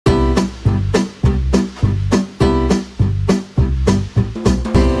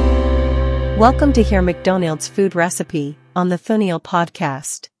Welcome to Hear McDonald's food recipe on the Thuniel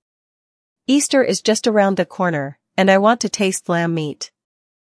podcast. Easter is just around the corner, and I want to taste lamb meat.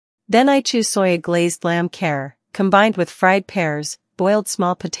 Then I choose Soya glazed lamb carré, combined with fried pears, boiled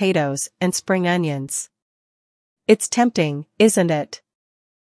small potatoes, and spring onions. It's tempting, isn't it?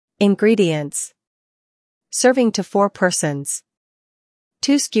 Ingredients. Serving to 4 persons.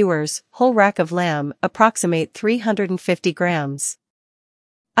 2 skewers, whole rack of lamb, approximate 350 grams.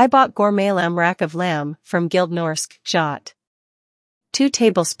 I bought Gourmetlam rack of lamb from Gilde Norsk Kjøtt. 2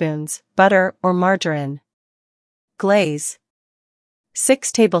 tablespoons, butter or margarine. Glaze.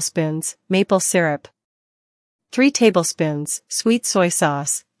 6 tablespoons, maple syrup. 3 tablespoons, sweet soy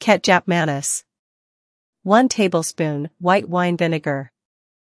sauce, ketjap mayonnaise. 1 tablespoon, white wine vinegar.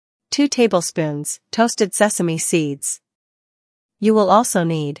 2 tablespoons, toasted sesame seeds. You will also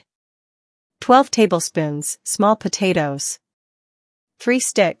need 12 tablespoons, small potatoes. 3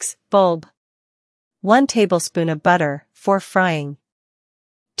 sticks, bulb. 1 tablespoon of butter, for frying.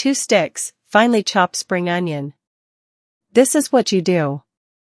 2 sticks, finely chopped spring onion. This is what you do.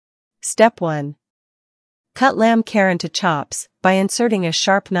 Step 1. Cut lamb carré into chops, by inserting a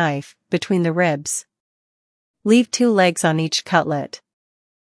sharp knife, between the ribs. Leave 2 legs on each cutlet.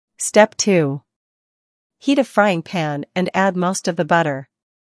 Step 2. Heat a frying pan and add most of the butter.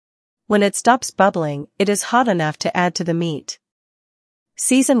 When it stops bubbling, it is hot enough to add to the meat.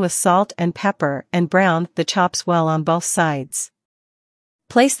 Season with salt and pepper and brown the chops well on both sides.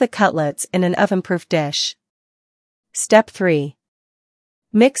 Place the cutlets in an oven-proof dish. Step 3.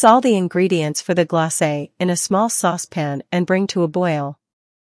 Mix all the ingredients for the glaze in a small saucepan and bring to a boil.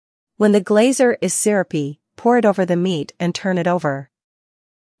 When the glazer is syrupy, pour it over the meat and turn it over,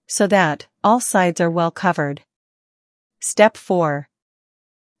 so that all sides are well covered. Step 4.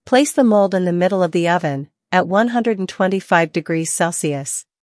 Place the mold in the middle of the oven, at 125 degrees Celsius.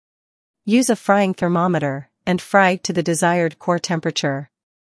 Use a frying thermometer, and fry to the desired core temperature.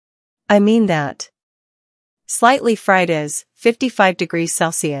 I mean that. Slightly fried is 55 degrees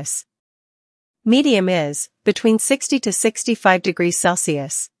Celsius. Medium is between 60 to 65 degrees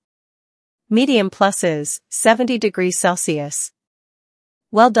Celsius. Medium plus is 70 degrees Celsius.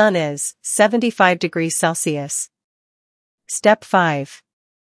 Well done is 75 degrees Celsius. Step 5.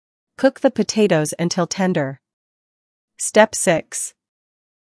 Cook the potatoes until tender. Step 6.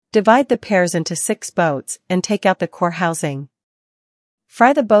 Divide the pears into 6 boats and take out the core housing.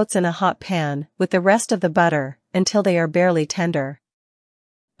 Fry the boats in a hot pan with the rest of the butter until they are barely tender.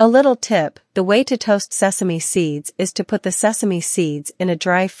 A little tip: the way to toast sesame seeds is to put the sesame seeds in a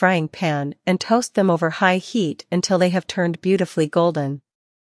dry frying pan and toast them over high heat until they have turned beautifully golden.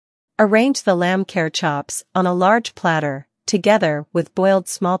 Arrange the lamb carré chops on a large platter, together with boiled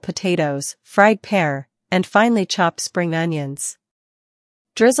small potatoes, fried pear, and finely chopped spring onions.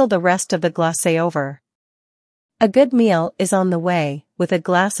 Drizzle the rest of the glace over. A good meal is on the way, with a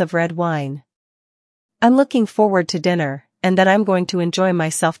glass of red wine. I'm looking forward to dinner, and that I'm going to enjoy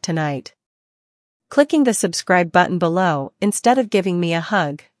myself tonight. Clicking the subscribe button below instead of giving me a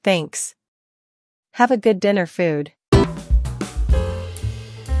hug, thanks. Have a good dinner food.